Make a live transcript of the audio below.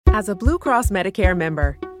As a Blue Cross Medicare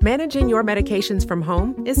member, managing your medications from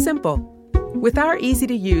home is simple. With our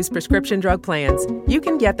easy-to-use prescription drug plans, you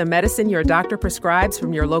can get the medicine your doctor prescribes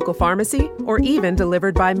from your local pharmacy or even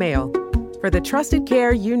delivered by mail. For the trusted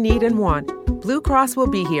care you need and want, Blue Cross will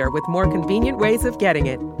be here with more convenient ways of getting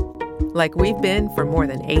it. Like we've been for more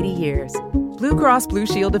than 80 years. Blue Cross Blue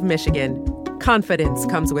Shield of Michigan. Confidence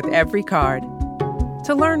comes with every card.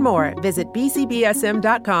 To learn more, visit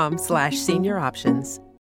bcbsm.com/senior options.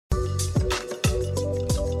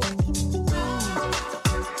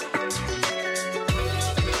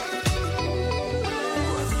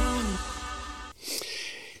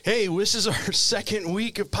 Hey, this is our second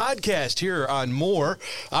week of podcast here on More.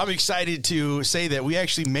 I'm excited to say that we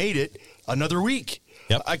actually made it another week.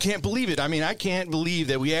 Yep. I can't believe it. I mean, I can't believe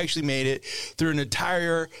that we actually made it through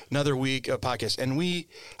another week of podcast. And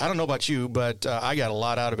I don't know about you, but I got a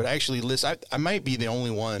lot out of it. Actually, I might be the only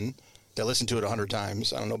one that listened to it 100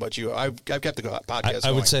 times. I don't know about you. I've kept the podcast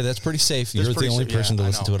I would say that's pretty safe. You're the only person to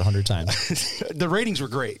listen to it 100 times. The ratings were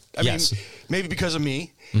great. I mean, maybe because of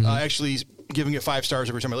me, actually giving it 5 stars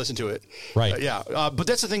every time I listen to it. Right. But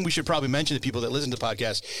that's the thing we should probably mention to people that listen to the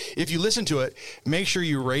podcast. If you listen to it, make sure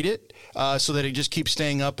you rate it so that it just keeps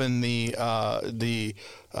staying up in the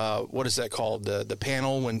what is that called? The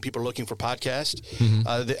panel when people are looking for podcast.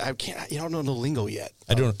 I don't know the lingo yet.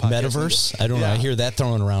 I don't know. Metaverse? I don't know. I hear that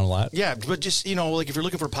thrown around a lot. Yeah, but just, like if you're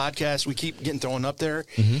looking for podcasts, we keep getting thrown up there.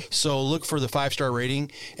 So look for the 5-star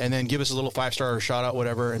rating and then give us a little 5-star shout out,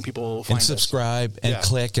 whatever, and people will find us. And subscribe and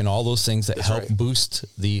click and all those things that help boost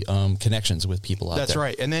the connections with people out there. That's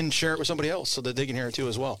right. And then share it with somebody else so that they can hear it too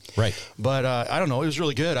as well. Right. But I don't know. It was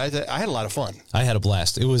really good. I had a lot of fun. I had a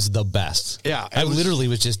blast. It was the best. Yeah. I literally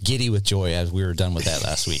was just giddy with joy as we were done with that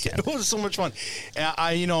last weekend. It was so much fun.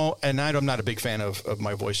 I'm not a big fan of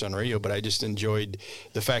my voice on radio, but I just enjoyed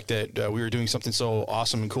the fact that we were doing something so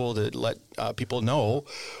awesome and cool to let people know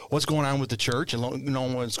what's going on with the church and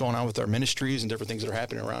know what's going on with our ministries and different things that are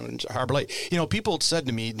happening around in Harbor Light. People said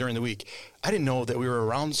to me during the week, I didn't know that we were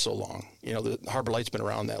around so long. The Harbor Light's been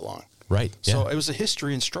around that long. Right. So it was a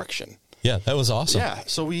history instruction. Yeah, that was awesome. Yeah,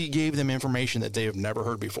 so we gave them information that they have never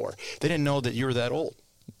heard before. They didn't know that you were that old.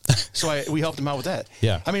 So we helped them out with that.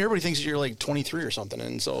 Yeah. I mean, everybody thinks that you're like 23 or something,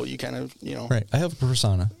 and so you kind of, Right. I have a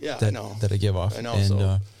persona that I give off. I know, and,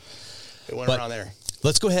 so it went around there.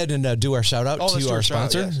 Let's go ahead and do our shout-out to our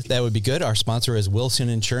sponsor. Yes. That would be good. Our sponsor is Wilson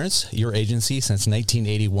Insurance, your agency since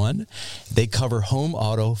 1981. They cover home,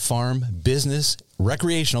 auto, farm, business,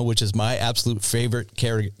 recreational, which is my absolute favorite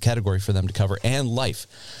category for them to cover, and life.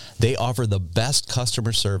 They offer the best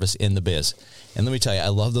customer service in the biz. And let me tell you, I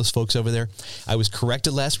love those folks over there. I was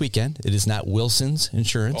corrected last weekend. It is not Wilson's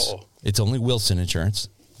Insurance. Uh-oh. It's only Wilson Insurance.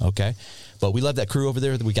 Okay? But we love that crew over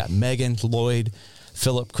there. We got Megan, Lloyd,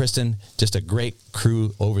 Philip, Kristen, just a great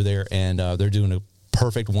crew over there, and they're doing a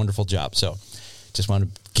perfect, wonderful job. So just want to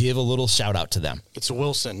give a little shout out to them. It's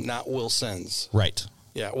Wilson, not Wilson's. Right.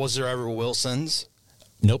 Yeah. Was there ever Wilson's?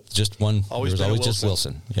 Nope, just one. Always there was always just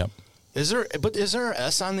Wilson. Yep. Is there an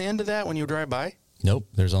S on the end of that when you drive by? Nope,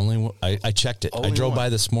 there's only one. I checked it. I drove by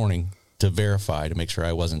this morning to verify to make sure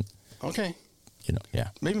I wasn't. Okay. Yeah.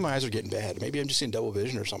 Maybe my eyes are getting bad. Maybe I'm just seeing double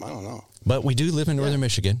vision or something. I don't know. But we do live in northern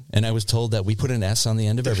Michigan, and I was told that we put an S on the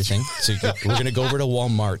end of everything. So we're going to go over to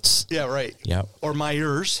Walmart's. Yeah, right. Yep. Or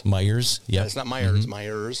Myers. Myers. Yeah. It's not Myers,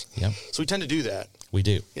 Myers. Yep. So we tend to do that. We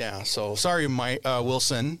do. Yeah. So sorry,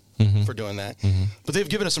 Wilson, for doing that. But they've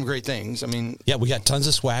given us some great things. I mean. Yeah, we got tons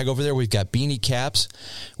of swag over there. We've got beanie caps.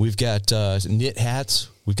 We've got knit hats.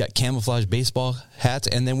 We've got camouflage baseball hats.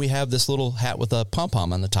 And then we have this little hat with a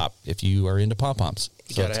pom-pom on the top if you are into pom-poms.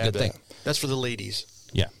 So it's a good thing. That's for the ladies.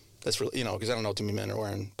 Yeah. That's for, because I don't know too many men are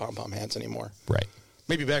wearing pom-pom hats anymore. Right.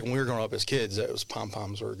 Maybe back when we were growing up as kids, that was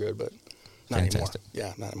pom-poms were good, but not Fantastic.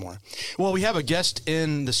 anymore. Yeah, not anymore. Well, we have a guest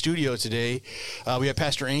in the studio today. We have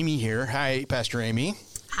Pastor Amy here. Hi, Pastor Amy.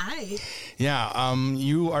 Hi. Yeah,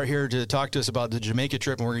 you are here to talk to us about the Jamaica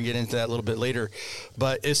trip, and we're going to get into that a little bit later.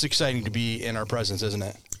 But it's exciting to be in our presence, isn't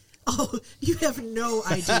it? Oh, you have no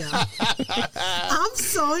idea. I'm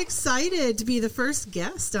so excited to be the first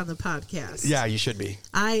guest on the podcast. Yeah, you should be.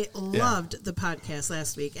 I loved the podcast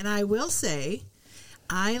last week, and I will say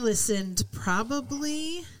I listened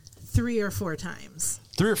probably 3 or 4 times.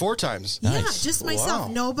 3 or 4 times? Yeah, Nice. just myself.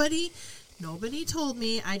 Wow. Nobody told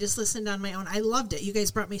me. I just listened on my own. I loved it. You guys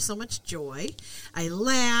brought me so much joy. I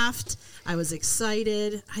laughed. I was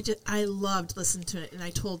excited. I loved listening to it, and I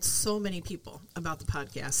told so many people about the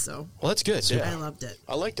podcast. So, well, that's good. Yeah. I loved it.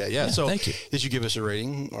 I like that. Yeah. So, thank you. Did you give us a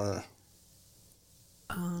rating or?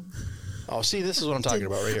 Oh, see, this is what I'm talking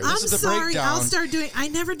about right here. This is the sorry. breakdown. I'll start doing. I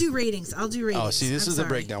never do ratings. I'll do ratings. Oh, see, this is the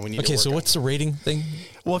breakdown. We need. Okay, to so work what's the rating thing?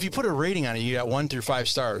 Well, if you put a rating on it, you got 1 through 5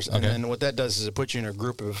 stars. And then what that does is it puts you in a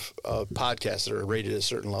group of podcasts that are rated at a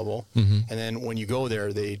certain level. And then when you go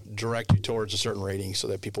there, they direct you towards a certain rating so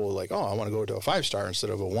that people are like, oh, I want to go to a 5-star instead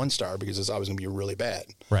of a 1-star because it's always going to be really bad.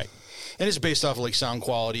 Right. And it's based off of like sound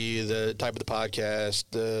quality, the type of the podcast,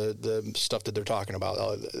 the stuff that they're talking about,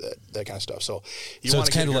 all that kind of stuff. So it's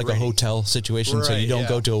kind of like a hotel situation. Right, so you don't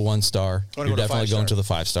go to a 1-star. You're definitely going to the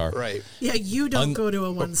 5-star. Right. Yeah, you don't go to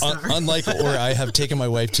a 1-star. Unlike where I have taken my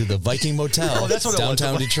wife to the Viking Motel,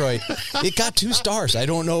 downtown Detroit. It got 2 stars. I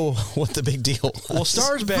don't know what the big deal was. Well,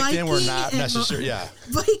 stars back then were not necessary.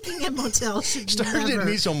 Viking and Motel should stars never didn't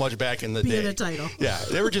mean so much back in the day. in a title. Yeah,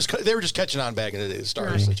 they were just catching on back in the day. The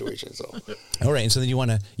stars situation. So. All right, and so then you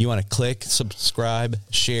want to click, subscribe,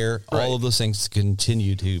 share, all of those things to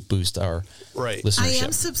continue to boost our listenership. I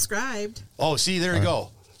am subscribed. Oh, see, there you go.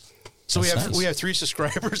 So we have 3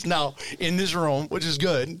 subscribers now in this room, which is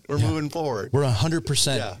good. We're moving forward. We're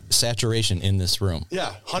 100% saturation in this room.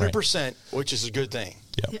 Yeah, 100%, which is a good thing.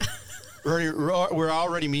 Yeah. We're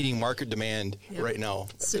already meeting market demand right now.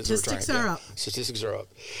 Statistics are up. Statistics are up.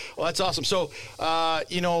 Well, that's awesome. So,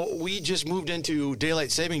 we just moved into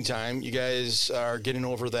daylight saving time. You guys are getting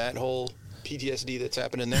over that whole PTSD that's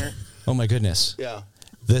happening there. Oh my goodness. Yeah.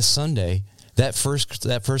 This Sunday, that first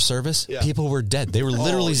service, people were dead. They were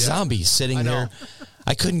literally zombies sitting there.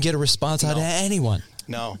 I couldn't get a response out of anyone.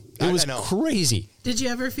 No. It was crazy. Did you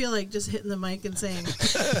ever feel like just hitting the mic and saying,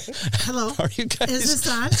 hello, are you guys? Is this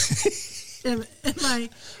on? Am I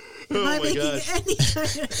making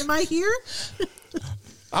am I here?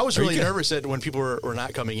 I was really nervous that when people were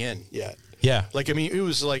not coming in yet. Yeah. Like, I mean, it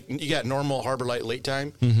was like you got normal Harbor Light late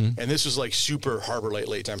time, and this was like super Harbor Light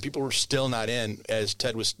late time. People were still not in as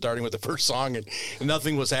Ted was starting with the first song, and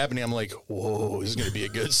nothing was happening. I'm like, whoa, this is going to be a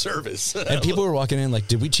good service. And people were walking in like,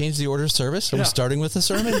 did we change the order of service? Are we starting with the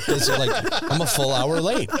sermon? Because like, I'm a full hour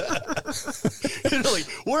late. Like,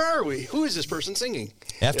 where are we? Who is this person singing?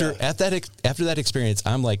 After that experience,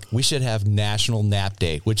 I'm like, we should have National Nap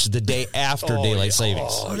Day, which is the day after daylight savings.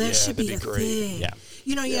 Oh, that should be a thing. Yeah.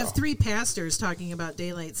 You know, you have 3 pastors talking about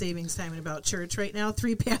daylight savings time and about church right now.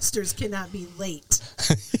 3 pastors cannot be late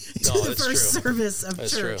to the first service of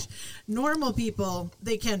church. True. Normal people,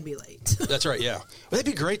 they can be late. That's right, yeah. Well, that'd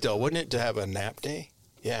be great, though, wouldn't it, to have a nap day?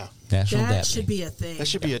 Yeah. National Nap Day. That should be a thing. That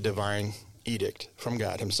should be a divine edict from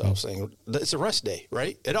God himself saying it's a rest day,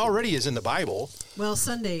 right? It already is in the Bible. Well,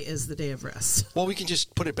 Sunday is the day of rest. Well, we can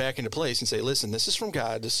just put it back into place and say, listen, this is from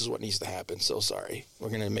God. This is what needs to happen. So sorry. We're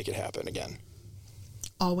going to make it happen again.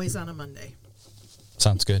 Always on a Monday.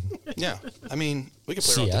 Sounds good. Yeah. I mean, we can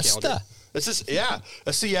play around with the calendar. It's just,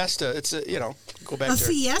 a siesta. It's a, go back a to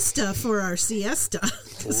fiesta for our siesta.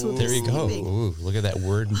 There you go. Ooh, look at that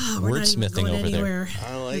wordsmithing over there.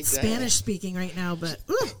 I like that. Spanish speaking right now, but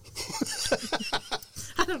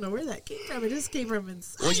I don't know where that came from. It just came from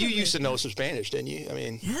inside. Well, you used to know some Spanish, didn't you? I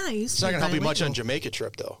mean, yeah, I used to. It's not going to help you much on Jamaica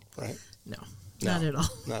trip, though, right? No, not at all.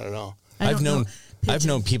 Not at all. I've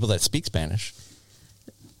known people that speak Spanish.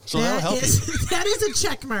 So that'll help you. That is a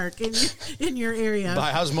check mark in your area.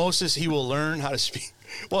 By osmosis, he will learn how to speak.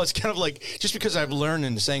 Well, it's kind of like, just because I've learned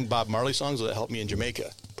and sang Bob Marley songs, will that help me in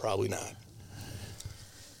Jamaica? Probably not.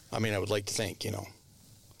 I mean, I would like to think,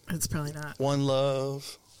 It's probably not. One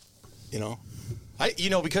love,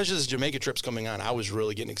 because this Jamaica trip's coming on, I was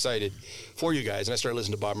really getting excited for you guys. And I started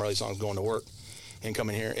listening to Bob Marley songs going to work and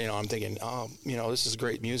coming here. I'm thinking, this is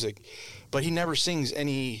great music. But he never sings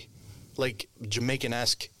any, like,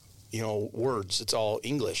 Jamaican-esque, words. It's all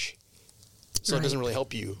English. So It doesn't really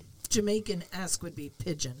help you. Jamaican-esque would be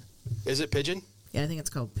pidgin. Is it pidgin? Yeah, I think it's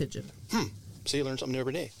called pidgin. So you learn something new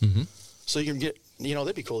every day. Mm-hmm. So you can get,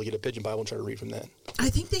 that'd be cool to get a pidgin Bible and try to read from that. I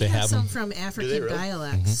think they have some from African really?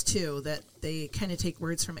 dialects, too, that they kind of take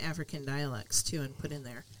words from African dialects, too, and put in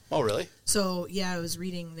there. Oh, really? So, yeah, I was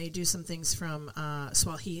reading, they do some things from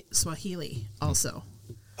Swahili also.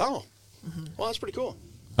 Oh. Well, that's pretty cool.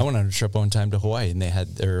 I went on a trip one time to Hawaii, and they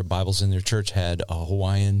had their Bibles in their church had a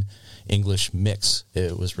Hawaiian English mix.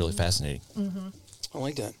 It was really fascinating. Mm-hmm. I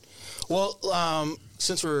like that. Well,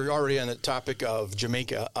 since we're already on the topic of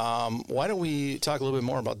Jamaica, why don't we talk a little bit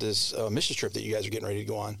more about this mission trip that you guys are getting ready to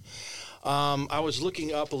go on? I was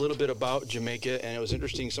looking up a little bit about Jamaica, and it was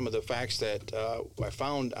interesting some of the facts that I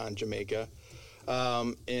found on Jamaica.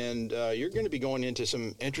 And you're going to be going into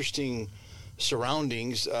some interesting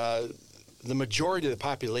surroundings. The majority of the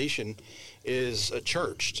population is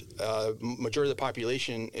churched. Majority of the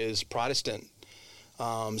population is Protestant.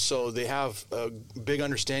 So they have a big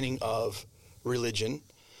understanding of religion.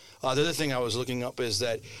 The other thing I was looking up is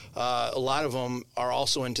that a lot of them are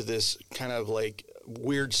also into this kind of like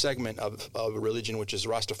weird segment of religion, which is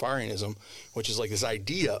Rastafarianism, which is like this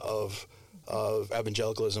idea of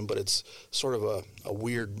evangelicalism, but it's sort of a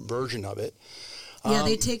weird version of it. Yeah,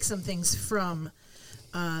 they take some things from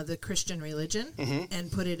the Christian religion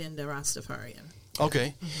and put it into Rastafarian.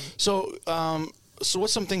 Okay. So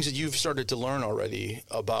what's some things that you've started to learn already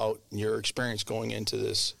about your experience going into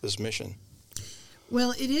this mission?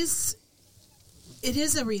 Well, it is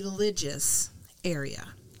a religious area.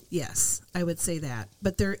 Yes, I would say that.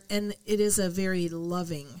 But it is a very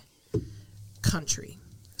loving country.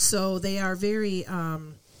 So they are very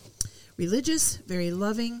religious, very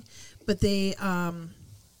loving, but they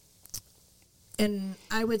and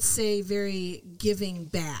I would say very giving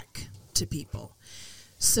back to people.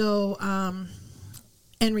 So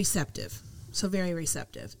and receptive. So very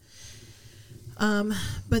receptive.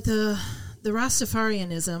 But the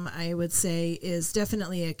Rastafarianism, I would say, is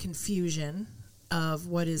definitely a confusion of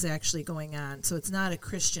what is actually going on. So it's not a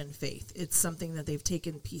Christian faith. It's something that they've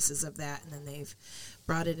taken pieces of that and then they've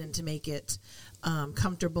brought it in to make it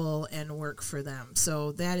comfortable and work for them.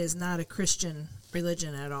 So that is not a Christian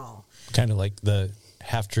religion at all. Kind of like the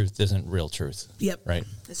half-truth isn't real truth. Yep. Right?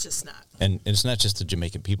 It's just not. And it's not just the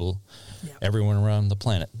Jamaican people. Yep. Everyone around the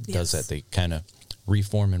planet does Yes. that. They kind of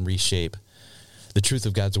reform and reshape the truth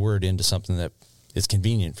of God's word into something that is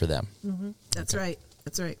convenient for them. Mm-hmm. That's right.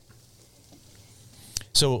 That's right.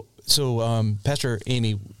 So, Pastor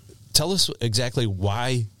Amy, tell us exactly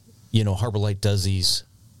why, Harbor Light does these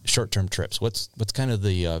short-term trips. What's kind of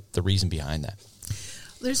the reason behind that?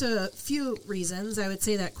 There's a few reasons. I would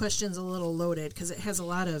say that question's a little loaded because it has a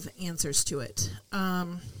lot of answers to it.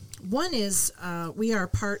 One is we are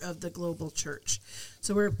part of the global church.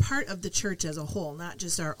 So we're part of the church as a whole, not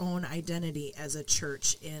just our own identity as a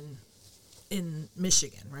church in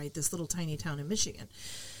Michigan, right? This little tiny town in Michigan.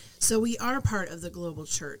 So we are part of the global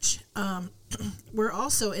church. We're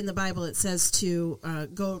also, in the Bible, it says to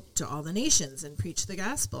go to all the nations and preach the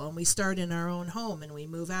gospel. And we start in our own home and we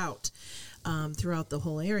move out throughout the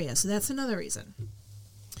whole area. So that's another reason.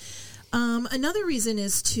 Another reason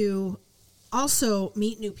is to also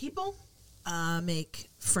meet new people,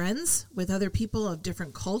 make friends with other people of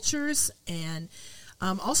different cultures, and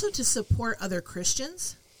also to support other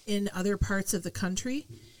Christians in other parts of the country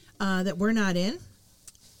that we're not in.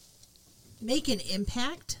 Make an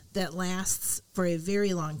impact that lasts for a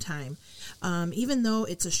very long time. Even though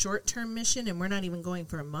it's a short-term mission and we're not even going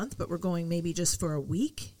for a month, but we're going maybe just for a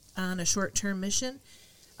week on a short-term mission,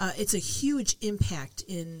 it's a huge impact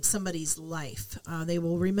in somebody's life. They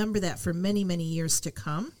will remember that for many, many years to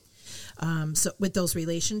come. So with those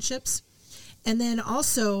relationships. And then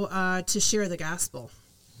also to share the gospel.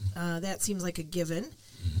 That seems like a given,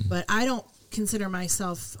 but I don't consider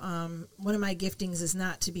myself, one of my giftings is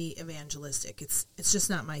not to be evangelistic. It's just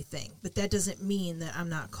not my thing. But that doesn't mean that I'm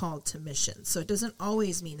not called to mission. So it doesn't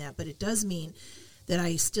always mean that, but it does mean that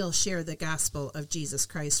I still share the gospel of Jesus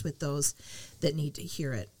Christ with those that need to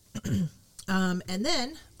hear it. And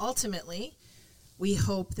then, ultimately, we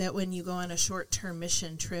hope that when you go on a short-term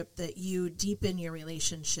mission trip that you deepen your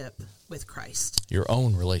relationship with Christ. Your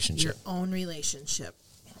own relationship. Your own relationship.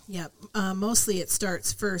 Yeah, mostly it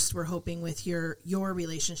starts first, we're hoping, with your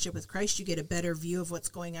relationship with Christ. You get a better view of what's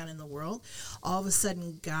going on in the world. All of a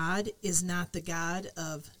sudden, God is not the God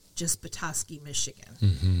of just Petoskey,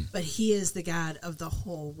 Michigan, but he is the God of the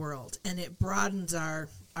whole world. And it broadens our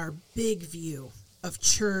big view of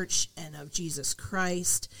church and of Jesus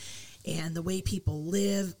Christ and the way people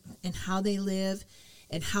live and how they love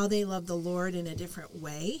the Lord in a different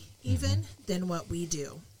way even than what we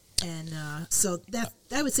do. And so that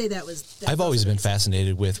I would say that was. I've always been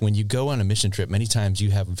fascinated with when you go on a mission trip. Many times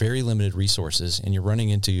you have very limited resources, and you're running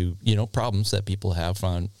into problems that people have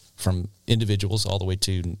from individuals all the way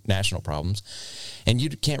to national problems, and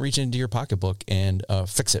you can't reach into your pocketbook and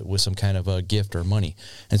fix it with some kind of a gift or money.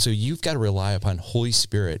 And so you've got to rely upon Holy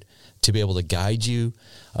Spirit to be able to guide you,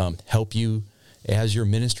 help you as you're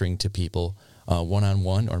ministering to people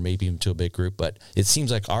one-on-one or maybe even to a big group. But it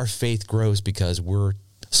seems like our faith grows because we're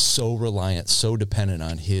so reliant, so dependent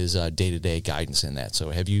on his day-to-day guidance in that.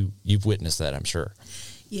 So you've witnessed that, I'm sure.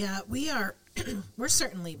 Yeah, we are. We're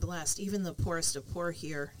certainly blessed. Even the poorest of poor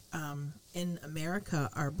here in America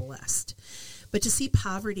are blessed. But to see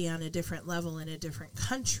poverty on a different level in a different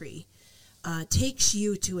country takes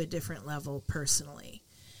you to a different level personally.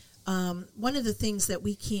 One of the things that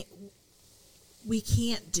we can't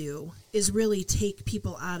do is really take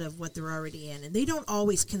people out of what they're already in. And they don't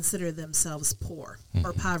always consider themselves poor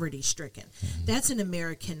or poverty-stricken. That's an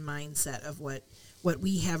American mindset of what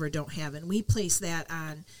we have or don't have. And we place that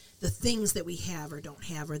on the things that we have or don't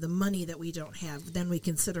have, or the money that we don't have, then we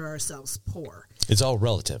consider ourselves poor. It's all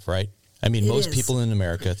relative, right? I mean, most is. people in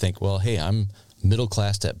America think, well, hey, I'm middle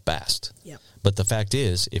class at best. Yep. But the fact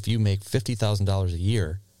is, if you make $50,000 a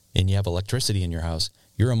year and you have electricity in your house,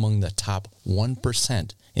 you're among the top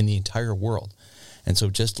 1% in the entire world. And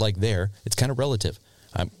so just like there, it's kind of relative.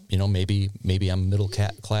 Maybe I'm middle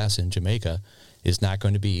class in Jamaica is not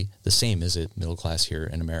going to be the same as it middle class here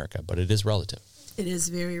in America, but it is relative. It is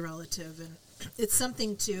very relative, and it's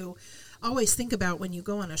something to always think about when you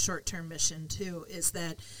go on a short-term mission too, is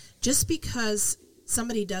that just because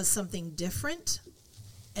somebody does something different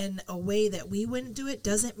in a way that we wouldn't do it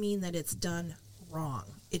doesn't mean that it's done wrong.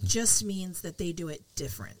 It just means that they do it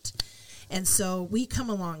different. And so we come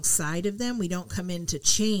alongside of them. We don't come in to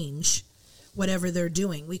change whatever they're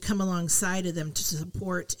doing. We come alongside of them to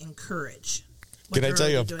support, encourage. Can I tell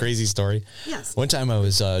you a crazy story? Yes. One time I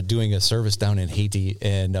was doing a service down in Haiti,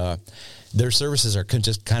 and their services are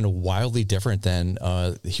just kind of wildly different than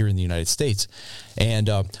here in the United States. And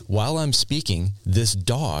while I'm speaking, this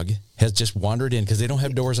dog has just wandered in because they don't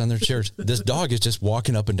have doors on their chairs. This dog is just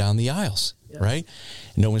walking up and down the aisles, right?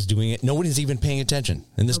 No one's doing it. No one is even paying attention.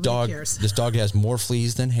 And this Nobody cares. This dog has more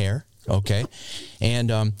fleas than hair. Okay. And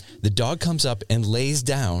the dog comes up and lays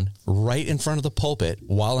down right in front of the pulpit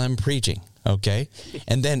while I'm preaching. Okay.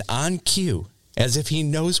 And then on cue, as if he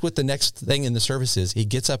knows what the next thing in the service is, he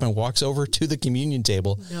gets up and walks over to the communion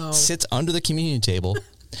table, sits under the communion table,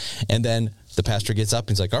 and then the pastor gets up and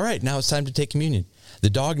he's like, all right, now it's time to take communion. The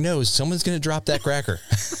dog knows someone's going to drop that cracker.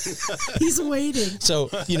 He's waiting. So,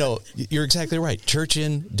 you're exactly right. Church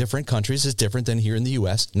in different countries is different than here in the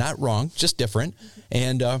U.S. Not wrong, just different.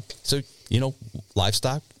 And so,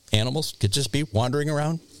 livestock, animals could just be wandering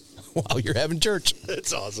around while you're having church.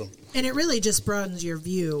 That's awesome. And it really just broadens your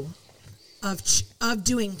view of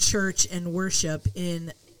doing church and worship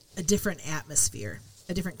in a different atmosphere,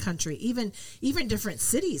 a different country, even different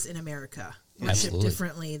cities in America worship Absolutely.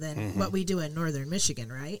 differently than what we do in northern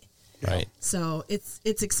Michigan, right? Right. So it's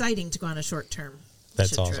exciting to go on a short-term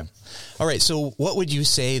That's mission awesome. trip. All right. So what would you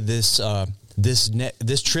say this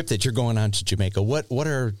trip that you're going on to Jamaica, what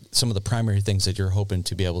are some of the primary things that you're hoping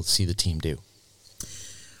to be able to see the team do?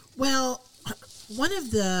 Well, one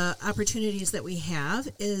of the opportunities that we have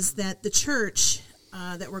is that the church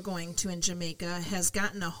that we're going to in Jamaica has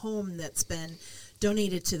gotten a home that's been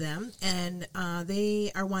donated to them, and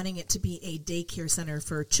they are wanting it to be a daycare center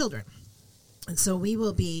for children. And so we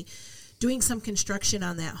will be doing some construction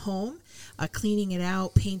on that home, cleaning it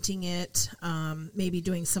out, painting it, maybe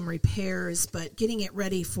doing some repairs, but getting it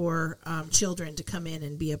ready for children to come in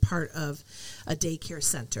and be a part of a daycare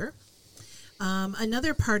center.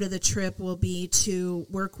 Another part of the trip will be to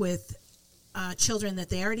work with children that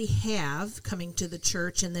they already have coming to the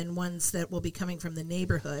church, and then ones that will be coming from the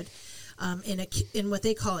neighborhood in what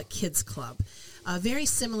they call a kids club, very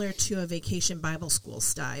similar to a Vacation Bible School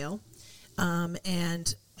style.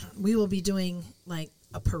 And we will be doing like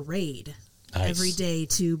a parade every day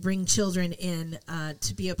to bring children in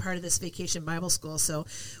to be a part of this Vacation Bible School. So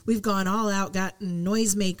we've gone all out, gotten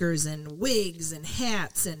noisemakers and wigs and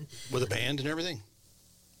hats and with a band and everything.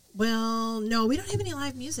 Well, no, we don't have any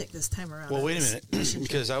live music this time around. Well, wait a minute,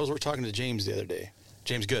 because I was talking to James the other day,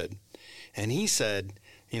 James Good, and he said,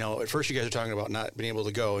 at first you guys are talking about not being able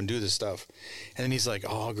to go and do this stuff, and then he's like,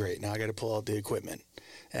 oh, great, now I got to pull out the equipment.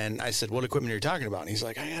 And I said, what equipment are you talking about? And he's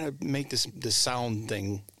like, I got to make this sound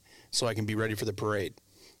thing so I can be ready for the parade.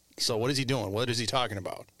 So what is he doing? What is he talking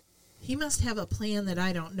about? He must have a plan that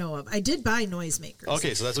I don't know of. I did buy noisemakers.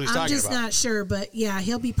 Okay, so that's what he's talking about. I'm just not sure, but yeah,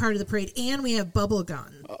 he'll be part of the parade. And we have bubble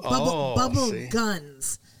guns.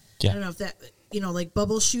 Yeah. I don't know if that, like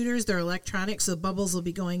bubble shooters, they're electronic, so bubbles will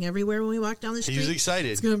be going everywhere when we walk down the street. He was excited.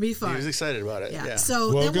 It's going to be fun. He was excited about it. Yeah. So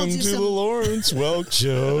then Welcome we'll do to some the Lawrence Welk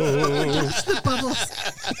Show. the bubbles.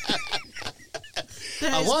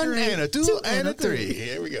 That A is 1 great. and a 2 and a 3.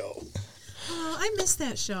 Here we go. Oh, I missed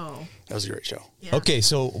that show. That was a great show. Yeah. Okay,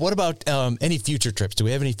 so what about any future trips? Do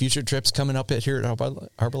we have any future trips coming up here at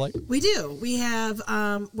Harbor Light? We do. We have,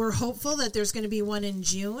 we're hopeful that there's going to be one in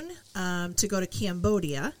June to go to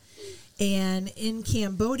Cambodia. And in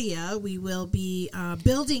Cambodia, we will be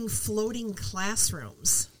building floating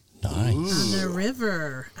classrooms Nice. on the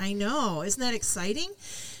river. I know. Isn't that exciting?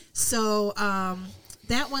 So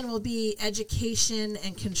that one will be education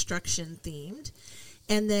and construction themed.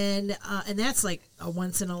 And then, and that's like a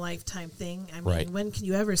once-in-a-lifetime thing. I mean, Right. When can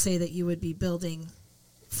you ever say that you would be building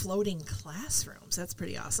floating classrooms? That's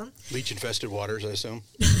pretty awesome. Leech-infested waters, I assume.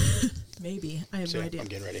 Maybe. I have no idea. I'm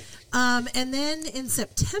getting ready. And then in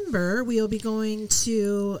September, we will be going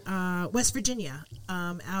to West Virginia,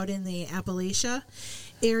 out in the Appalachia.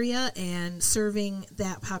 area and serving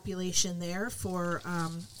that population there for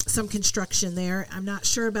some construction there. I'm not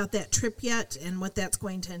sure about that trip yet and what that's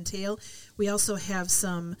going to entail. We also have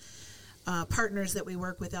some partners that we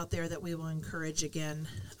work with out there that we will encourage again,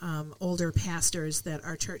 older pastors that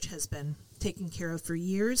our church has been taking care of for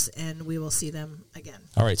years, and we will see them again.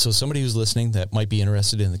 All right, so somebody who's listening that might be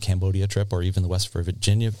interested in the Cambodia trip or even the West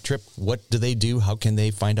Virginia trip, what do they do? How can they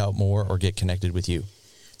find out more or get connected with you?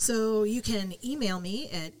 So you can email me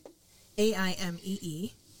at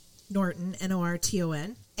AIMEE Norton,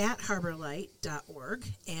 Norton, at harborlight.org,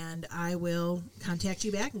 and I will contact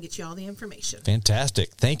you back and get you all the information. Fantastic.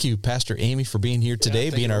 Thank you, Pastor Amy, for being here today,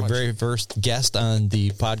 being our very first guest on the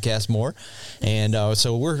podcast more. And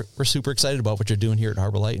so we're super excited about what you're doing here at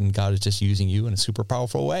Harbor Light, and God is just using you in a super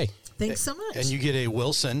powerful way. Thanks so much. And you get a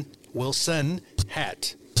Wilson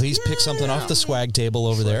hat. Please pick something off the swag table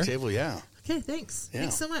over there. Table, yeah. Okay, thanks. Yeah.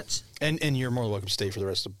 Thanks so much. And you're more than welcome to stay for the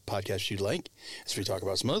rest of the podcast if you'd like, as we talk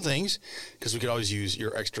about some other things, because we could always use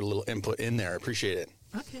your extra little input in there. I appreciate it.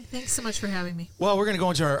 Okay, thanks so much for having me. Well, we're going to go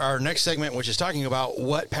into our next segment, which is talking about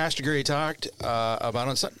what Pastor Gary talked about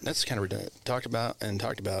on Sunday. That's kind of redundant. Talked about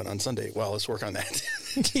on Sunday. Well, let's work on that.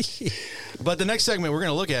 But the next segment we're going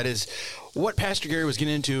to look at is what Pastor Gary was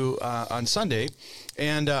getting into on Sunday.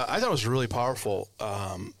 And I thought it was really powerful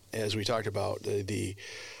as we talked about the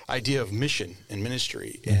idea of mission and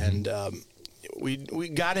ministry. Mm-hmm. And we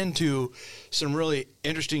got into some really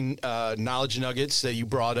interesting knowledge nuggets that you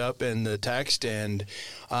brought up in the text, and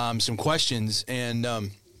some questions. And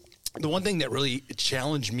the one thing that really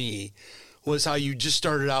challenged me was how you just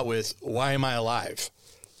started out with, why am I alive?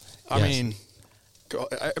 Yes.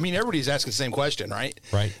 I mean, everybody's asking the same question, right?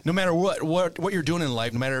 Right. No matter what you're doing in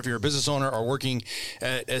life, no matter if you're a business owner or working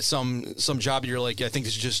at some job, you're like, I think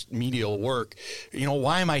this is just menial work. You know,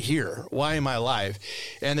 why am I here? Why am I alive?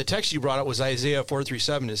 And the text you brought up was Isaiah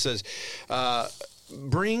 4:3-7. It says,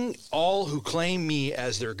 bring all who claim me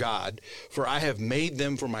as their God, for I have made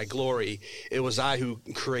them for my glory. It was I who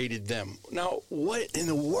created them. Now, what in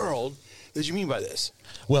the world did you mean by this?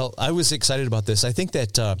 Well, I was excited about this. I think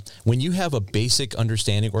that when you have a basic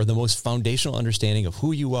understanding or the most foundational understanding of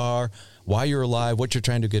who you are, why you're alive, what you're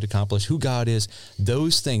trying to get accomplished, who God is,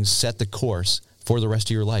 those things set the course for the rest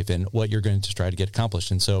of your life and what you're going to try to get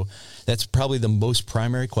accomplished. And so that's probably the most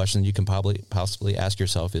primary question you can possibly ask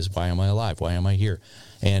yourself is, why am I alive? Why am I here?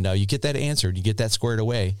 And you get that answered, you get that squared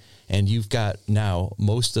away, and you've got now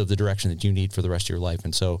most of the direction that you need for the rest of your life.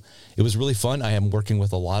 And so it was really fun. I am working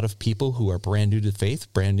with a lot of people who are brand new to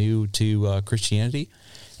faith, brand new to Christianity,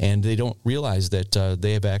 and they don't realize that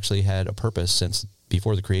they have actually had a purpose since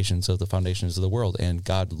before the creations of the foundations of the world, and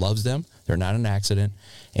God loves them. They're not an accident,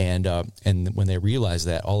 and when they realize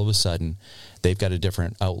that, all of a sudden, they've got a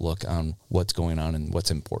different outlook on what's going on and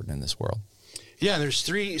what's important in this world. Yeah, there's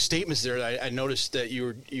three statements there that I noticed that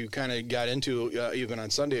you kind of got into even on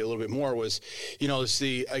Sunday a little bit more was, it's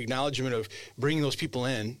the acknowledgement of bringing those people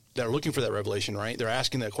in that are looking for that revelation, right? They're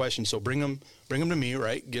asking that question, so bring them to me,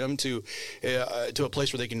 right? Get them to a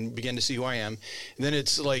place where they can begin to see who I am. And then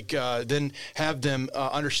it's like then have them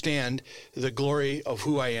understand the glory of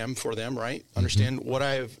who I am for them, right? Mm-hmm. Understand what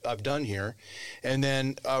I've done here, and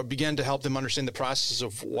then begin to help them understand the process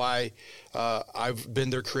of why I've been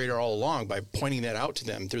their creator all along by pointing that out to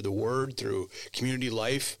them through the word, through community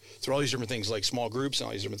life, through all these different things like small groups and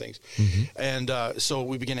all these different things. Mm-hmm. And so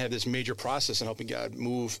we begin to have this major process in helping God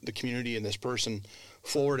move the community and this person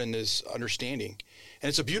forward in this understanding. And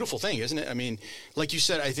it's a beautiful thing, isn't it? I mean, like you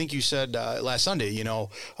said, I think you said last Sunday,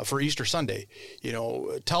 for Easter Sunday,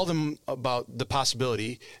 tell them about the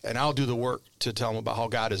possibility, and I'll do the work to tell them about how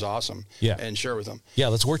God is awesome. Yeah. And share with them. Yeah,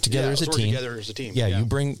 let's work together as a team. Together as a team. Yeah, you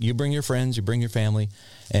bring your friends, you bring your family,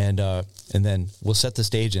 and then we'll set the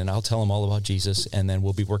stage, and I'll tell them all about Jesus, and then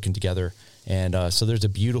we'll be working together. And so there's a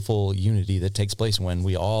beautiful unity that takes place when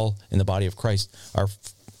we all in the body of Christ are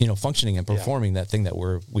functioning and performing that thing that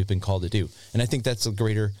we've been called to do. And I think that's a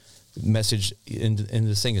greater message in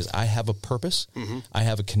this thing is I have a purpose, mm-hmm. I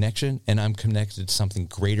have a connection, and I'm connected to something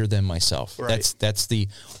greater than myself. Right. That's the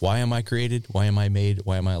why am I created? Why am I made?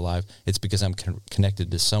 Why am I alive? It's because I'm connected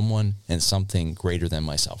to someone and something greater than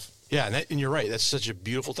myself. Yeah, and you're right. That's such a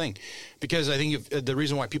beautiful thing. Because I think the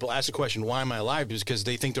reason why people ask the question, why am I alive, is because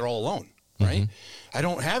they think they're all alone, right? Mm-hmm. I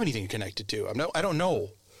don't have anything connected to. I don't know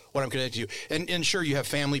what I'm connected to. And sure, you have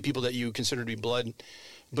family, people that you consider to be blood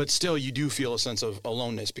but still you do feel a sense of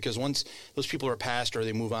aloneness, because once those people are past or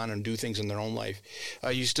they move on and do things in their own life,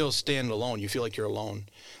 you still stand alone. You feel like you're alone.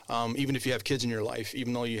 Even if you have kids in your life,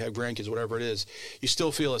 even though you have grandkids, whatever it is, you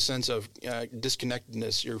still feel a sense of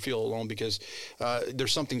disconnectedness. You feel alone because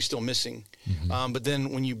there's something still missing. But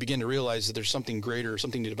then when you begin to realize that there's something greater,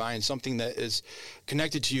 something divine, something that is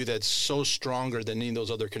connected to you that's so stronger than any of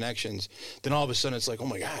those other connections, then all of a sudden it's like, oh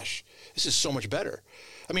my gosh, this is so much better.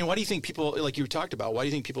 I mean, why do you think people, like you talked about, why do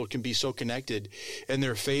you think people can be so connected in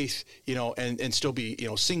their faith, and still be,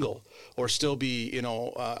 single, or still be,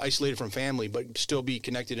 isolated from family, but still be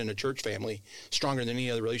connected in a church family stronger than any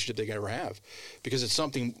other relationship they can ever have? Because it's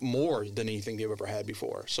something more than anything they've ever had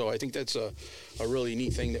before. So I think that's a really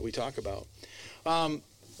neat thing that we talk about.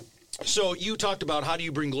 So you talked about how do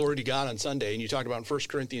you bring glory to God on Sunday, and you talked about in 1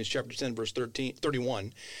 Corinthians chapter 10, verse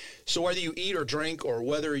 31. So whether you eat or drink or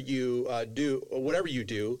whether you do or whatever you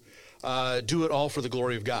do it all for the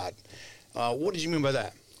glory of God. What did you mean by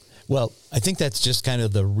that? Well, I think that's just kind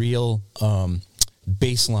of the real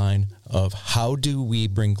baseline of how do we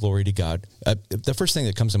bring glory to God. The first thing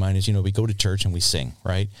that comes to mind is, we go to church and we sing,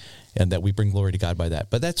 right? And that we bring glory to God by that.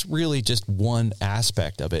 But that's really just one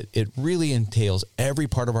aspect of it. It really entails every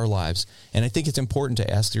part of our lives. And I think it's important to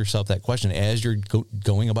ask yourself that question as you're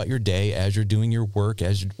going about your day, as you're doing your work,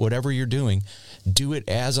 whatever you're doing, do it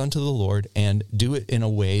as unto the Lord, and do it in a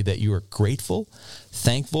way that you are grateful,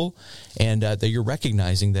 thankful, and that you're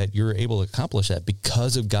recognizing that you're able to accomplish that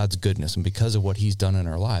because of God's goodness and because of what he's done in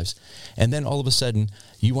our lives. And then all of a sudden,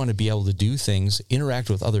 you want to be able to do things, interact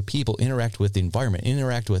with other people, interact with the environment,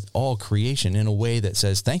 interact with all creation in a way that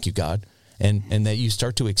says, thank you, God, and that you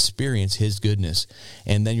start to experience his goodness.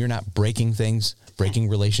 And then you're not breaking things, breaking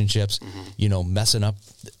relationships, messing up.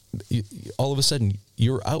 All of a sudden,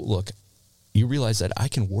 your outlook, you realize that I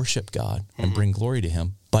can worship God and bring glory to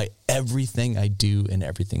him by everything I do and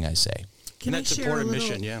everything I say. Can I share a little,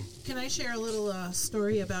 mission, Can I share a little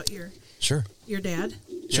story about your dad? Sure.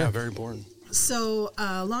 Yeah, very important. So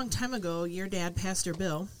a long time ago, your dad, Pastor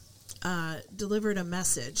Bill, delivered a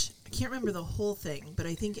message. I can't remember the whole thing, but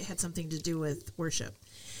I think it had something to do with worship.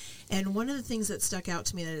 And one of the things that stuck out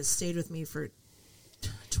to me that has stayed with me for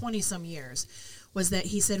 20-some years was that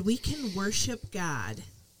he said, we can worship God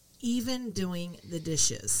even doing the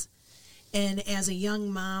dishes. And as a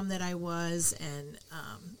young mom that I was, and,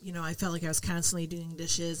 I felt like I was constantly doing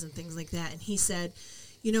dishes and things like that. And he said,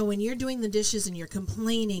 when you're doing the dishes and you're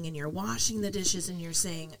complaining and you're washing the dishes and you're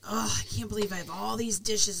saying, oh, I can't believe I have all these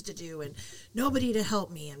dishes to do and nobody to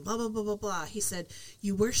help me and blah, blah, blah, blah, blah. He said,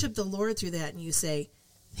 you worship the Lord through that and you say,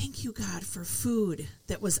 thank you, God, for food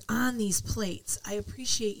that was on these plates. I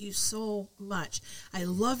appreciate you so much. I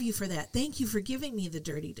love you for that. Thank you for giving me the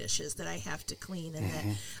dirty dishes that I have to clean and that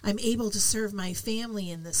I'm able to serve my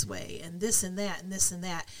family in this way and this and that and this and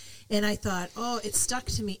that. And I thought, oh, it stuck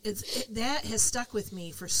to me. That has stuck with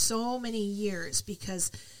me for so many years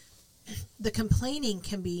because the complaining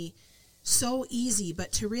can be so easy,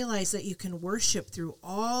 but to realize that you can worship through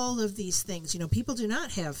all of these things. People do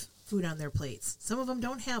not have food on their plates. Some of them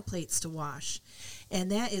don't have plates to wash. And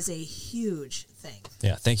that is a huge thing.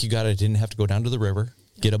 Yeah. Thank you, God. I didn't have to go down to the river,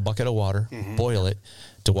 get a bucket of water, boil it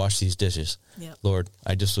to wash these dishes. Yep. Lord,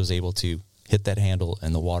 I just was able to hit that handle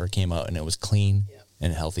and the water came out and it was clean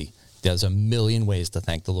and healthy. There's a million ways to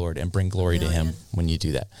thank the Lord and bring glory to him when you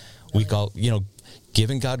do that. We call,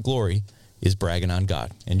 giving God glory is bragging on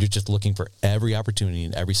God. And you're just looking for every opportunity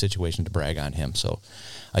in every situation to brag on him. So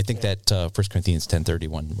I think that 1 Corinthians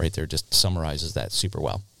 10:31 right there just summarizes that super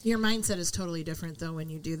well. Your mindset is totally different, though, when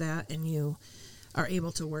you do that and you are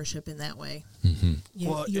able to worship in that way.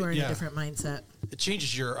 You are in a different mindset. It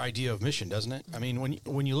changes your idea of mission, doesn't it? I mean,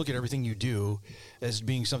 when you look at everything you do as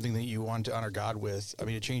being something that you want to honor God with, I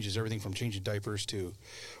mean, it changes everything from changing diapers to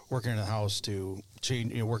working in the house to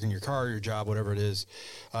working your car, your job, whatever it is.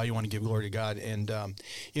 You want to give glory to God. And,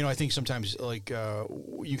 I think sometimes you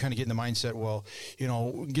kind of get in the mindset, well,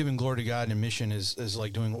 giving glory to God and mission is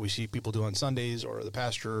like doing what we see people do on Sundays or the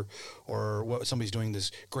pastor or what somebody's doing,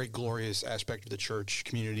 this great glorious aspect of the church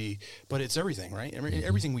community. But it's everything, right?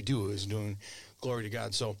 Everything we do is doing glory to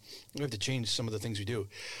God. So we have to change some of the things we do.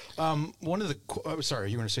 One of the, sorry,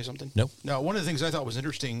 you were going to say something? Nope. No, one of the things I thought was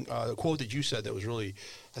interesting, the quote that you said that was really,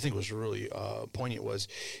 I think was really poignant was,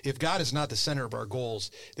 if God is not the center of our goals,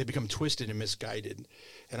 they become twisted and misguided.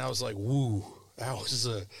 And I was like, woo, that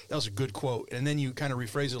was a good quote. And then you kind of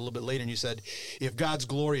rephrased it a little bit later and you said, if God's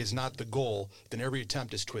glory is not the goal, then every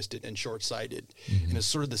attempt is twisted and short-sighted. And it's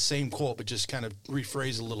sort of the same quote, but just kind of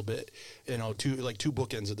rephrased a little bit, two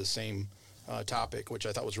bookends of the same topic, which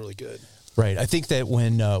I thought was really good. Right. I think that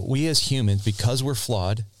when we as humans, because we're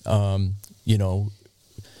flawed,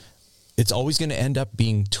 it's always going to end up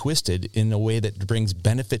being twisted in a way that brings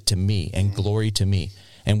benefit to me and glory to me.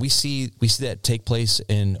 And we see that take place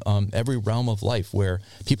in every realm of life, where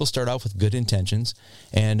people start off with good intentions,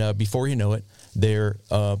 and before you know it, they're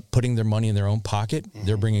putting their money in their own pocket.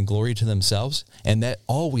 They're bringing glory to themselves, and that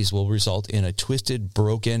always will result in a twisted,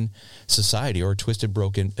 broken society, or a twisted,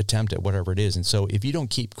 broken attempt at whatever it is. And so if you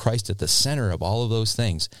don't keep Christ at the center of all of those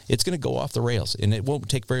things, it's going to go off the rails, and it won't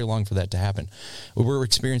take very long for that to happen. What we're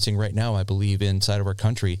experiencing right now, I believe, inside of our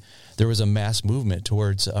country, there was a mass movement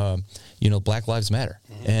towards, Black Lives Matter.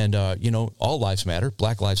 And, all lives matter.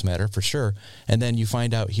 Black Lives Matter for sure. And then you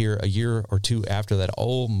find out here a year or two after that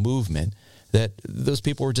whole movement that those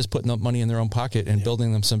people were just putting up money in their own pocket and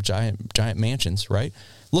building them some giant mansions, right?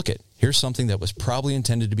 Look here's something that was probably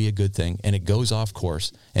intended to be a good thing, and it goes off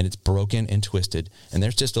course, and it's broken and twisted. And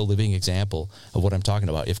there's just a living example of what I'm talking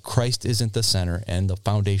about. If Christ isn't the center and the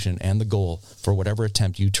foundation and the goal for whatever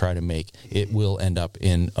attempt you try to make, it will end up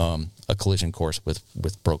in a collision course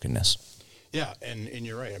with brokenness. Yeah, and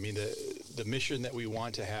you're right. I mean, the mission that we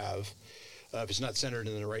want to have, if it's not centered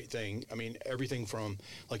in the right thing, I mean, everything from,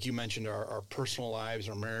 like you mentioned, our personal lives,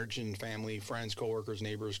 our marriage and family, friends, coworkers,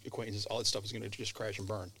 neighbors, acquaintances, all that stuff is going to just crash and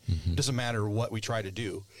burn. It doesn't matter what we try to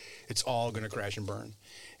do. It's all going to crash and burn.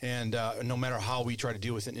 And no matter how we try to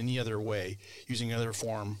deal with it in any other way, using another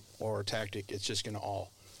form or tactic, it's just going to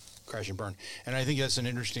all crash and burn. And I think that's an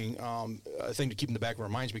interesting thing to keep in the back of our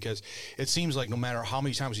minds, because it seems like no matter how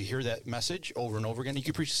many times you hear that message over and over again, you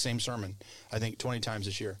could preach the same sermon, I think, 20 times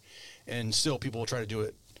this year, and still people will try to do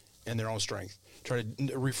it in their own strength, try to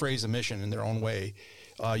rephrase the mission in their own way,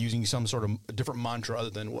 using some sort of different mantra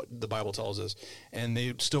other than what the Bible tells us. And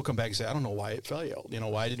they still come back and say, I don't know why it failed.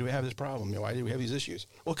 Why did we have this problem? Why did we have these issues?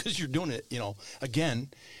 Well, because you're doing it, again,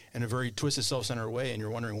 in a very twisted, self-centered way, and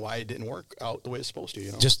you're wondering why it didn't work out the way it's supposed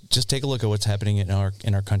to. Just take a look at what's happening in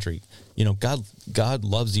our country. God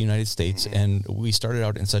loves the United States, and we started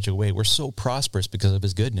out in such a way, we're so prosperous because of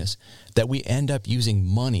His goodness that we end up using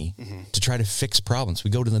money to try to fix problems.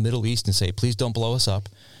 We go to the Middle East and say, please don't blow us up.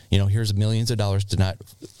 Here's millions of dollars to not.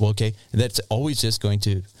 Well, okay, that's always just going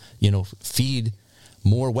to feed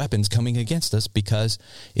more weapons coming against us, because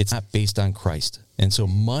it's not based on Christ. And so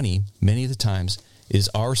money, many of the times, is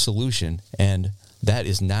our solution, and that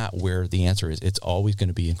is not where the answer is. It's always going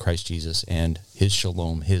to be in Christ Jesus and His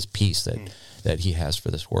shalom, His peace that He has for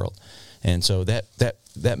this world. And so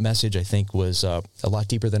that message, I think, was a lot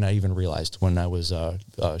deeper than I even realized when I was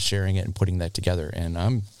sharing it and putting that together. And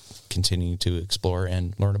I'm continuing to explore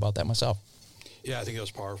and learn about that myself. Yeah, I think that was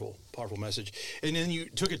powerful message. And then you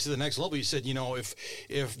took it to the next level. You said,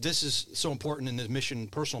 if this is so important in the mission,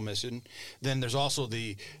 personal mission, then there's also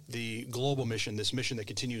the global mission, this mission that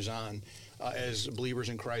continues on as believers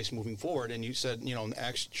in Christ moving forward. And you said, in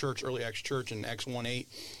Acts Church, early Acts Church, in Acts 1:8,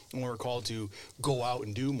 when we're called to go out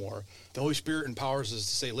and do more, the Holy Spirit empowers us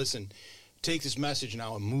to say, listen, take this message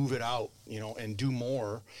now and move it out, and do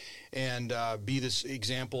more, and be this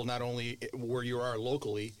example not only where you are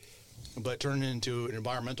locally, but turn it into an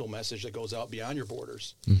environmental message that goes out beyond your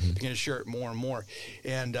borders. Begin to share it more and more.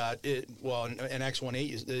 And in Acts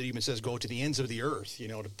 1:8, it even says, go to the ends of the earth,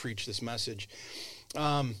 to preach this message.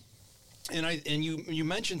 And you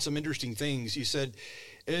mentioned some interesting things. You said,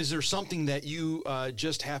 is there something that you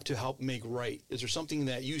just have to help make right? Is there something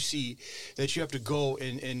that you see that you have to go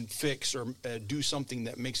and fix, or do something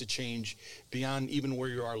that makes a change beyond even where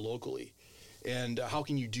you are locally? And how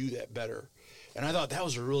can you do that better? And I thought that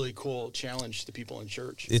was a really cool challenge to people in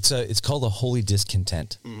church. It's called a holy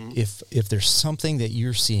discontent. If there's something that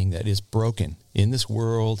you're seeing that is broken in this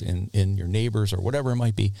world, in your neighbors or whatever it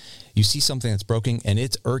might be, you see something that's broken and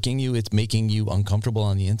it's irking you, it's making you uncomfortable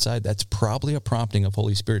on the inside, that's probably a prompting of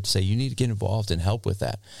Holy Spirit to say you need to get involved and help with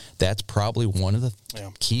that. That's probably one of the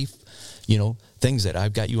key things that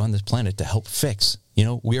I've got you on this planet to help fix.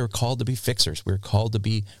 We are called to be fixers. We're called to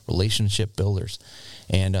be relationship builders.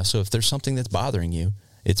 And so if there's something that's bothering you,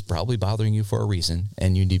 it's probably bothering you for a reason,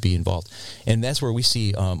 and you need to be involved. And that's where we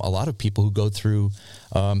see a lot of people who go through,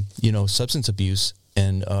 substance abuse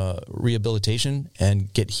and rehabilitation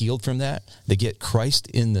and get healed from that. They get Christ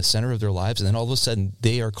in the center of their lives, and then all of a sudden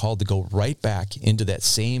they are called to go right back into that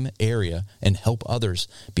same area and help others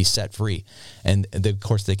be set free. And of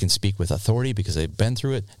course they can speak with authority because they've been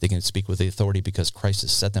through it. They can speak with the authority because Christ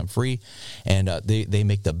has set them free, and they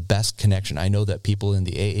make the best connection. I know that people in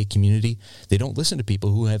the AA community, they don't listen to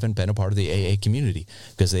people who haven't been a part of the AA community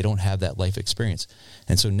because they don't have that life experience.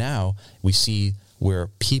 And so now we see where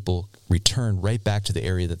people return right back to the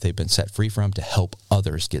area that they've been set free from to help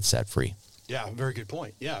others get set free. Yeah, very good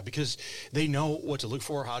point. Yeah, because they know what to look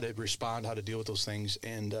for, how to respond, how to deal with those things.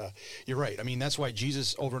 And you're right. I mean, that's why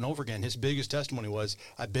Jesus, over and over again, his biggest testimony was,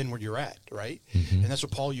 I've been where you're at, right? And that's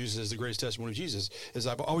what Paul uses as the greatest testimony of Jesus, is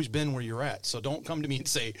I've always been where you're at. So don't come to me and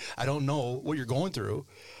say, I don't know what you're going through,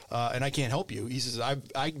 and I can't help you. He says,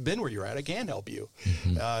 I've been where you're at. I can help you.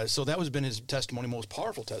 So that has been his testimony, most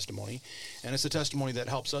powerful testimony. And it's a testimony that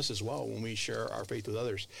helps us as well when we share our faith with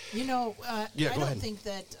others. You know, Yeah, I go don't ahead. think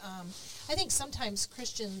that, I think sometimes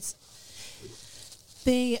Christians,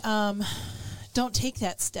 they don't take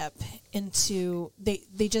that step into,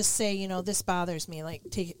 they just say, you know, this bothers me, like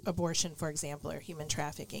take abortion, for example, or human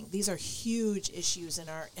trafficking. These are huge issues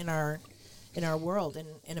in our world,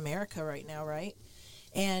 in America right now, right?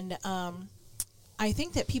 And I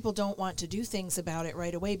think that people don't want to do things about it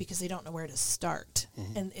right away because they don't know where to start.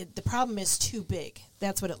 And the problem is too big.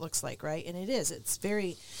 That's what it looks like, right? And it is.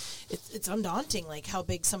 It's undaunting, like how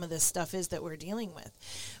big some of this stuff is that we're dealing with.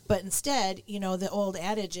 But instead, you know, the old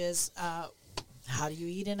adage is, how do you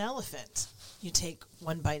eat an elephant? You take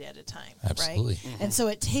one bite at a time, Absolutely. right? And so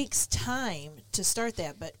it takes time to start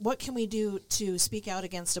that. But what can we do to speak out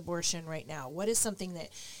against abortion right now? What is something that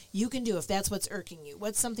you can do if that's what's irking you?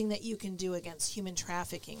 What's something that you can do against human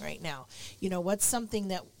trafficking right now? You know, what's something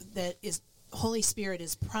that is Holy Spirit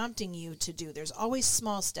is prompting you to do? There's always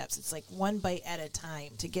small steps. It's like one bite at a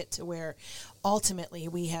time to get to where ultimately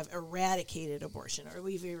we have eradicated abortion or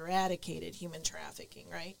we've eradicated human trafficking,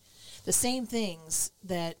 right? The same things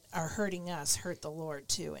that are hurting us hurt the Lord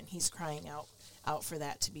too, and he's crying out for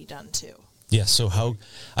that to be done too. Yeah, so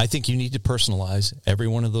I think you need to personalize every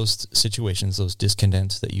one of those situations, those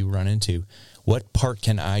discontents that you run into. What part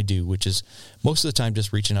can I do, which is most of the time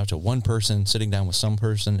just reaching out to one person, sitting down with some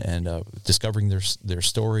person and discovering their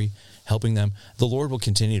story, helping them. The Lord will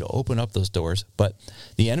continue to open up those doors, but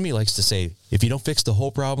the enemy likes to say, if you don't fix the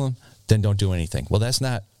whole problem, then don't do anything. Well, that's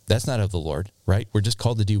not of the Lord, right? We're just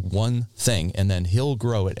called to do one thing, and then he'll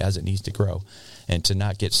grow it as it needs to grow, and to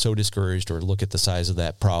not get so discouraged or look at the size of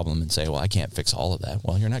that problem and say, well, I can't fix all of that.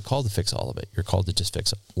 Well, you're not called to fix all of it. You're called to just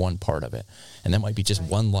fix one part of it, and that might be just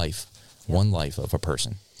one life of a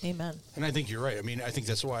person. Amen. And I think you're right. I mean, I think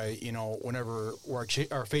that's why, you know, whenever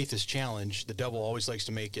our faith is challenged, the devil always likes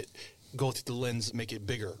to make it go through the lens, make it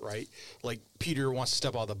bigger, right? Like Peter wants to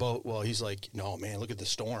step out of the boat. Well, he's like, no, man, look at the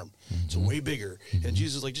storm. It's way bigger. And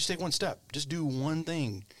Jesus is like, just take one step. Just do one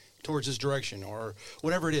thing towards this direction or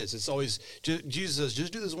whatever it is. It's always, Jesus says,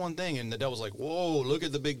 just do this one thing. And the devil's like, whoa, look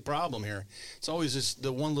at the big problem here. It's always just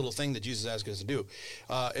the one little thing that Jesus asks us to do.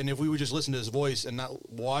 And if we would just listen to his voice and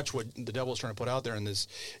not watch what the devil's trying to put out there in this,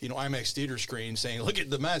 you know, IMAX theater screen saying, look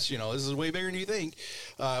at the mess, you know, this is way bigger than you think,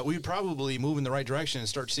 we'd probably move in the right direction and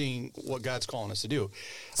start seeing what God's calling us to do.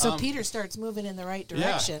 So Peter starts moving in the right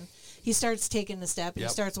direction. He starts taking the step. Yep. He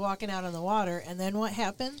starts walking out on the water. And then what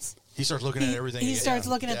happens? He starts looking at everything. He starts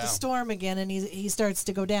looking at the storm again, and he starts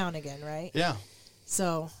to go down again, right? Yeah.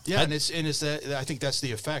 So yeah, and it's that I think that's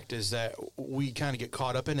the effect is that we kind of get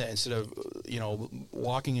caught up in it instead of, you know,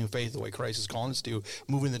 walking in faith the way Christ is calling us to,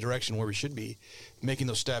 moving in the direction where we should be, making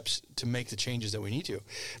those steps to make the changes that we need to.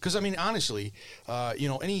 Because I mean, honestly, you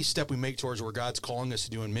know, any step we make towards where God's calling us to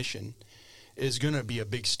do in mission is going to be a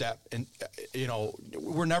big step. And, you know,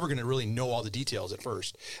 we're never going to really know all the details at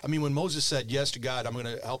first. I mean, when Moses said yes to God, I'm going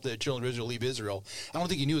to help the children of Israel leave Israel, I don't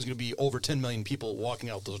think he knew it was going to be over 10 million people walking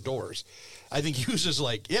out those doors. I think he was just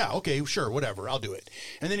like, yeah, okay, sure, whatever, I'll do it.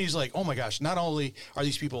 And then he's like, oh my gosh, not only are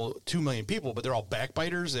these people 2 million people, but they're all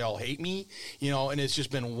backbiters, they all hate me, you know, and it's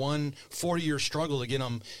just been one 40-year struggle to get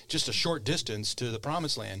them just a short distance to the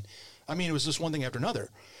promised land. I mean, it was just one thing after another.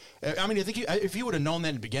 I mean, I think if he would have known that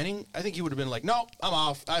in the beginning, I think he would have been like, no, I'm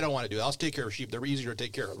off. I don't want to do that. I'll take care of sheep. They're easier to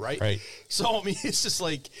take care of, right? Right. So, I mean, it's just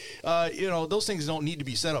like, you know, those things don't need to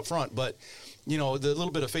be said up front, but, you know, the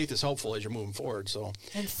little bit of faith is helpful as you're moving forward. So,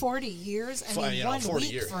 in 40 years, I mean, you know, 1 40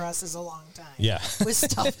 week years. for us is a long time. Yeah. With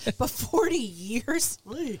stuff. But 40 years?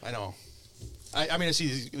 I know. I mean, I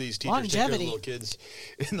see these teachers take care of Longevity. little kids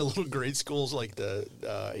in the little grade schools, like the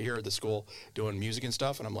here at the school, doing music and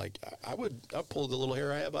stuff, and I'm like, I'll pull the little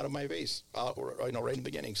hair I have out of my face, you know, right in the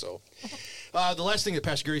beginning. So, the last thing that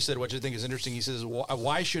Pastor Gary said, which I think is interesting, he says,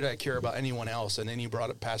 "Why should I care about anyone else?" And then he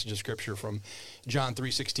brought up a passage of scripture from John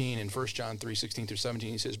 3:16 and 1 John 3:16 through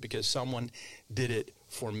 17. He says, "Because someone did it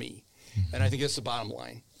for me," and I think that's the bottom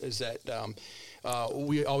line. Is that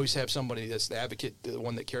we always have somebody that's the advocate, the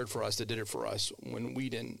one that cared for us, that did it for us when we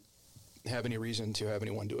didn't have any reason to have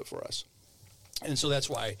anyone do it for us. And so that's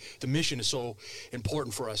why the mission is so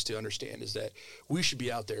important for us to understand, is that we should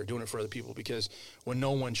be out there doing it for other people, because when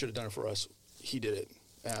no one should have done it for us, he did it.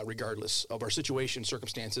 regardless of our situation,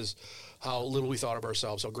 circumstances, how little we thought of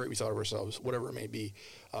ourselves, how great we thought of ourselves, whatever it may be.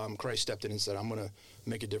 Christ stepped in and said, I'm going to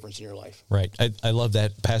make a difference in your life. Right. I love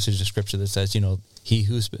that passage of scripture that says, he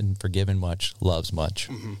who's been forgiven much loves much.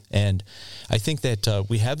 Mm-hmm. And I think that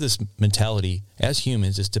we have this mentality as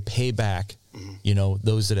humans is to pay back,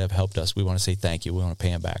 those that have helped us. We want to say thank you. We want to pay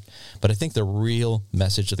them back. But I think the real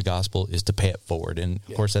message of the gospel is to pay it forward. And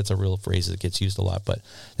of course, that's a real phrase that gets used a lot, but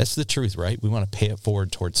that's the truth, right? We want to pay it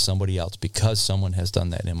forward towards somebody else because someone has done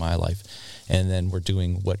that in my life. And then we're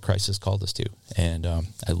doing what Christ has called us to. And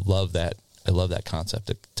I love that. I love that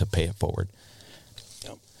concept to pay it forward.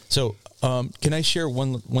 Yep. So can I share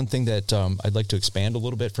one thing that I'd like to expand a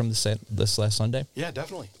little bit from this last Sunday? Yeah,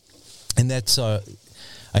 definitely. And that's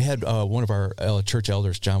I had one of our church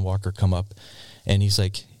elders, John Walker, come up, and he's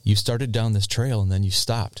like, you started down this trail and then you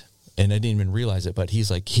stopped. And I didn't even realize it, but he's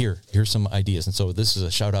like, here's some ideas. And so this is a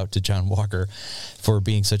shout out to John Walker for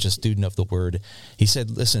being such a student of the word. He said,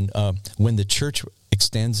 listen, when the church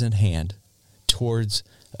extends a hand towards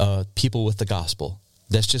people with the gospel,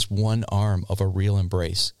 that's just one arm of a real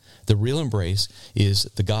embrace. The real embrace is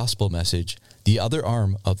the gospel message. The other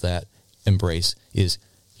arm of that embrace is,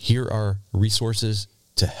 here are resources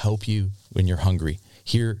to help you when you're hungry.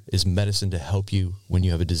 Here is medicine to help you when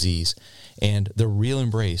you have a disease. And the real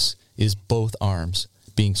embrace is both arms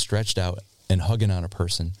being stretched out and hugging on a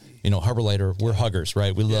person. Harbor Lighter, we're huggers,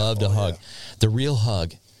 right? We love to hug. Yeah. The real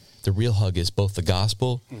hug is both the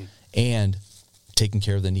gospel and taking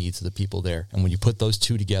care of the needs of the people there. And when you put those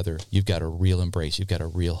two together, you've got a real embrace. You've got a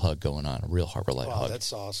real hug going on, a real Harbor Light hug.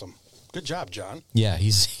 That's awesome. Good job, John. Yeah, he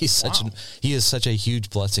is such a huge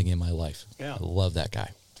blessing in my life. Yeah. I love that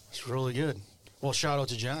guy. It's really good. Well, shout out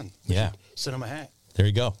to John. Send him a hat. There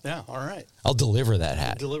you go. Yeah, all right. I'll deliver that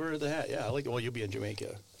hat. Deliver the hat, yeah. I like it. Well, you'll be in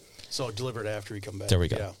Jamaica, so deliver it after you come back. There we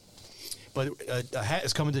go. Yeah. But a hat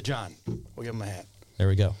is coming to John. We'll give him a hat. There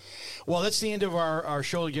we go. Well, that's the end of our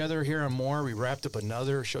show together here on More. We wrapped up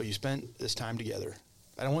another show. You spent this time together.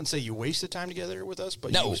 I don't want to say you wasted time together with us,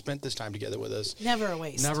 but you spent this time together with us. Never a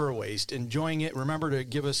waste. Never a waste. Enjoying it. Remember to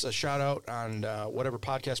give us a shout out on whatever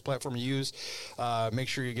podcast platform you use. Make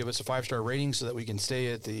sure you give us a 5-star rating so that we can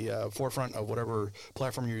stay at the forefront of whatever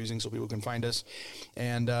platform you're using so people can find us.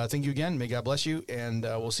 And thank you again. May God bless you, and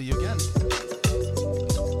we'll see you again.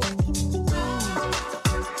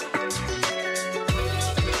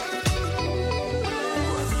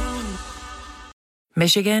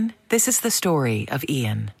 Michigan, this is the story of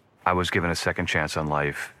Ian. I was given a second chance on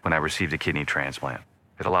life when I received a kidney transplant.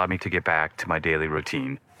 It allowed me to get back to my daily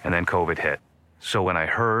routine, and then COVID hit. So when I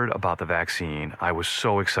heard about the vaccine, I was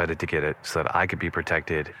so excited to get it so that I could be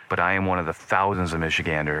protected, but I am one of the thousands of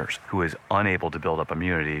Michiganders who is unable to build up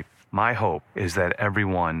immunity. My hope is that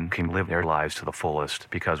everyone can live their lives to the fullest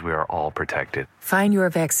because we are all protected. Find your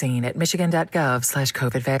vaccine at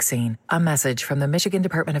michigan.gov/COVID vaccine. A message from the Michigan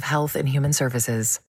Department of Health and Human Services.